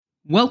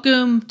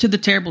Welcome to The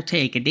Terrible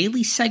Take, a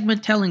daily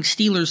segment telling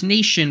Steelers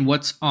Nation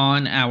what's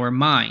on our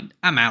mind.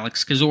 I'm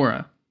Alex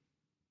Kozora.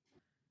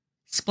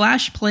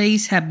 Splash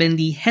plays have been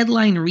the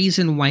headline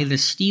reason why the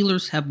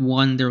Steelers have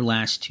won their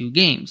last two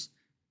games.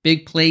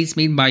 Big plays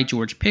made by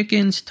George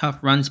Pickens, tough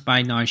runs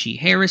by Najee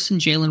Harris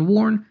and Jaylen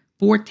Warren,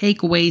 4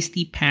 takeaways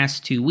the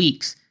past 2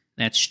 weeks.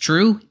 That's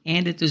true,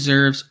 and it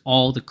deserves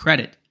all the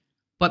credit.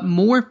 But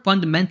more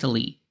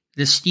fundamentally,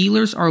 the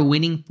Steelers are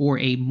winning for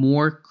a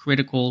more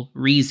critical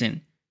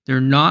reason. They're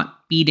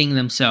not beating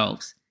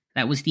themselves.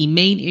 That was the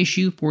main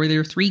issue for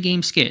their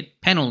 3-game skid.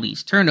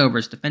 Penalties,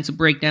 turnovers, defensive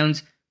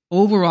breakdowns,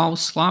 overall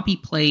sloppy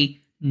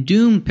play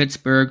doomed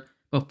Pittsburgh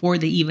before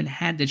they even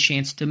had the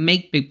chance to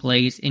make big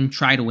plays and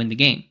try to win the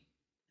game.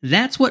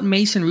 That's what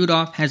Mason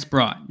Rudolph has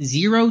brought.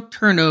 0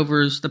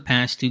 turnovers the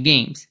past 2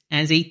 games.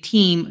 As a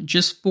team,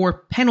 just 4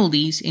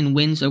 penalties in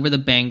wins over the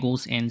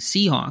Bengals and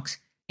Seahawks.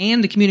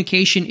 And the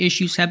communication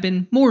issues have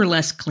been more or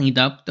less cleaned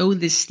up, though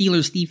the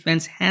Steelers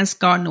defense has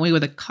gotten away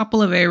with a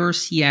couple of errors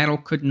Seattle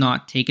could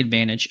not take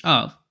advantage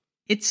of.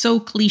 It's so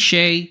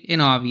cliche and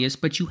obvious,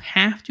 but you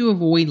have to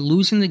avoid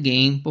losing the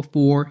game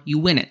before you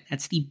win it.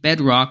 That's the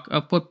bedrock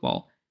of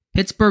football.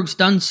 Pittsburgh's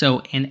done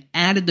so and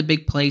added the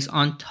big plays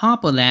on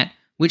top of that,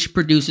 which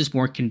produces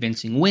more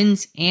convincing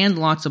wins and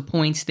lots of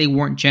points they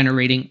weren't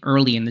generating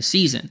early in the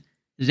season.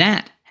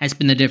 That has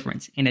been the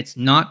difference, and it's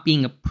not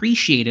being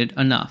appreciated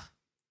enough.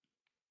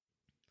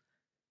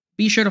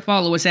 Be sure to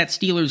follow us at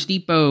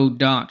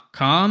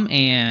SteelersDepot.com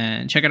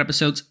and check out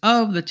episodes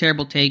of The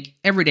Terrible Take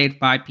every day at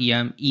 5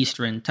 p.m.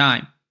 Eastern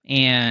Time.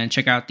 And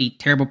check out the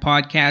Terrible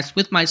Podcast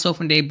with myself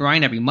and Dave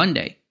Bryan every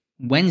Monday,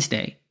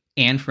 Wednesday,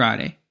 and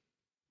Friday.